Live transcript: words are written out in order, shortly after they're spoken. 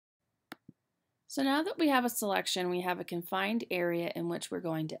So now that we have a selection, we have a confined area in which we're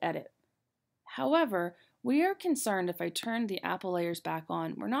going to edit. However, we are concerned if I turn the apple layers back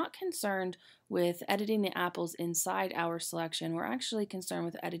on, we're not concerned with editing the apples inside our selection. We're actually concerned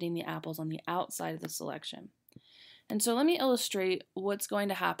with editing the apples on the outside of the selection. And so let me illustrate what's going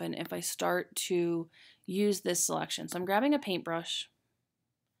to happen if I start to use this selection. So I'm grabbing a paintbrush,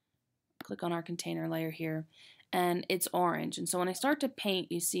 click on our container layer here, and it's orange. And so when I start to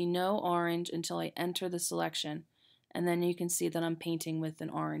paint, you see no orange until I enter the selection, and then you can see that I'm painting with an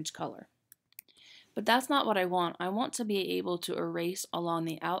orange color. But that's not what I want. I want to be able to erase along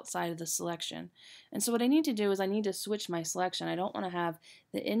the outside of the selection. And so what I need to do is I need to switch my selection. I don't want to have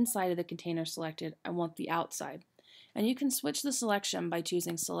the inside of the container selected. I want the outside. And you can switch the selection by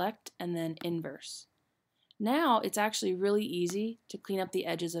choosing Select and then Inverse. Now it's actually really easy to clean up the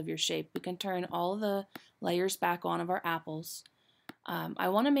edges of your shape. We can turn all the layers back on of our apples. I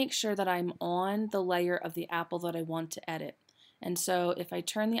want to make sure that I'm on the layer of the apple that I want to edit. And so if I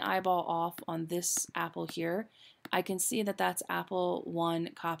turn the eyeball off on this apple here, I can see that that's apple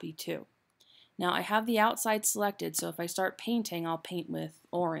 1, copy 2. Now I have the outside selected, so if I start painting, I'll paint with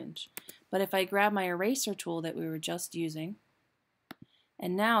orange. But if I grab my eraser tool that we were just using,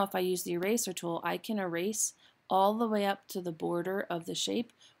 and now if I use the eraser tool, I can erase all the way up to the border of the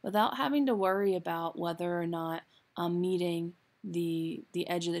shape without having to worry about whether or not I'm meeting the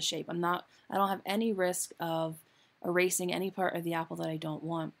edge of the shape. I don't have any risk of erasing any part of the apple that I don't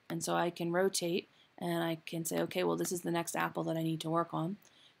want. And so I can rotate and I can say, okay, well, this is the next apple that I need to work on.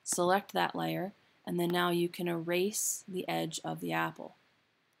 Select that layer, and then now you can erase the edge of the apple.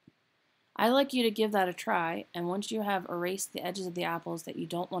 I'd like you to give that a try, and once you have erased the edges of the apples that you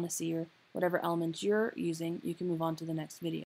don't want to see or whatever elements you're using, you can move on to the next video.